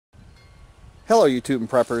Hello YouTube and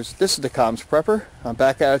preppers, this is the Comms Prepper. I'm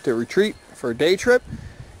back out at the retreat for a day trip.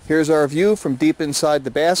 Here's our view from deep inside the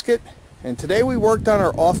basket, and today we worked on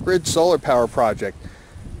our off-grid solar power project,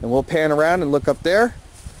 and we'll pan around and look up there.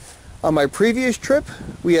 On my previous trip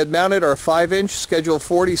we had mounted our 5-inch Schedule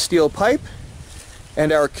 40 steel pipe,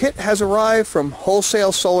 and our kit has arrived from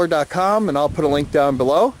wholesalesolar.com, and I'll put a link down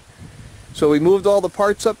below. So we moved all the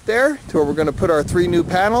parts up there to where we're going to put our 3 new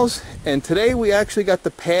panels, and today we actually got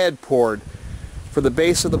the pad poured for the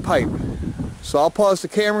base of the pipe. So I'll pause the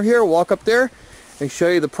camera here, walk up there, and show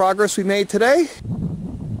you the progress we made today.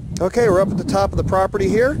 Okay, we're up at the top of the property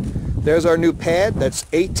here. There's our new pad. That's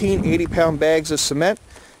 18 80-pound bags of cement,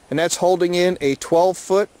 and that's holding in a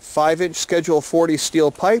 12-foot 5-inch Schedule 40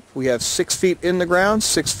 steel pipe. We have 6 feet in the ground,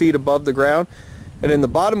 6 feet above the ground, and in the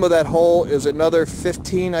bottom of that hole is another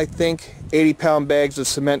 15, I think, 80-pound bags of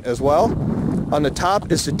cement as well. On the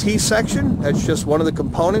top is the T section. That's just one of the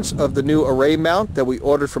components of the new array mount that we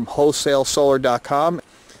ordered from wholesalesolar.com.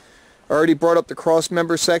 I already brought up the cross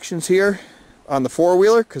member sections here on the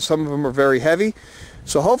four-wheeler because some of them are very heavy.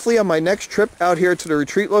 So hopefully on my next trip out here to the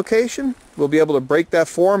retreat location, we'll be able to break that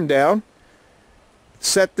form down,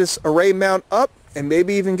 set this array mount up, and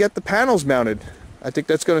maybe even get the panels mounted. I think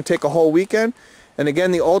that's going to take a whole weekend. And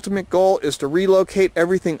again, the ultimate goal is to relocate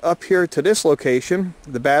everything up here to this location,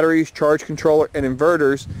 the batteries, charge controller, and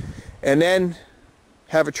inverters, and then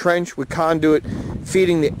have a trench with conduit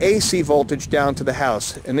feeding the AC voltage down to the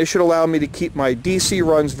house. And this should allow me to keep my DC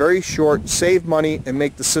runs very short, save money, and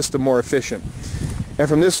make the system more efficient. And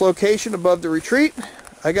from this location above the retreat,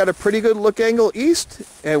 I got a pretty good look angle east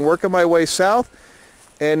and working my way south.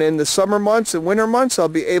 And in the summer months and winter months, I'll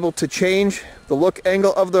be able to change the look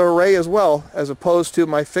angle of the array as well, as opposed to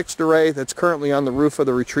my fixed array that's currently on the roof of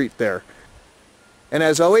the retreat there. And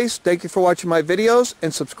as always, thank you for watching my videos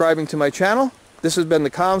and subscribing to my channel. This has been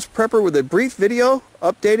the Comms Prepper with a brief video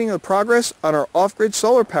updating the progress on our off-grid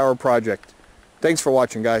solar power project. Thanks for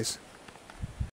watching, guys.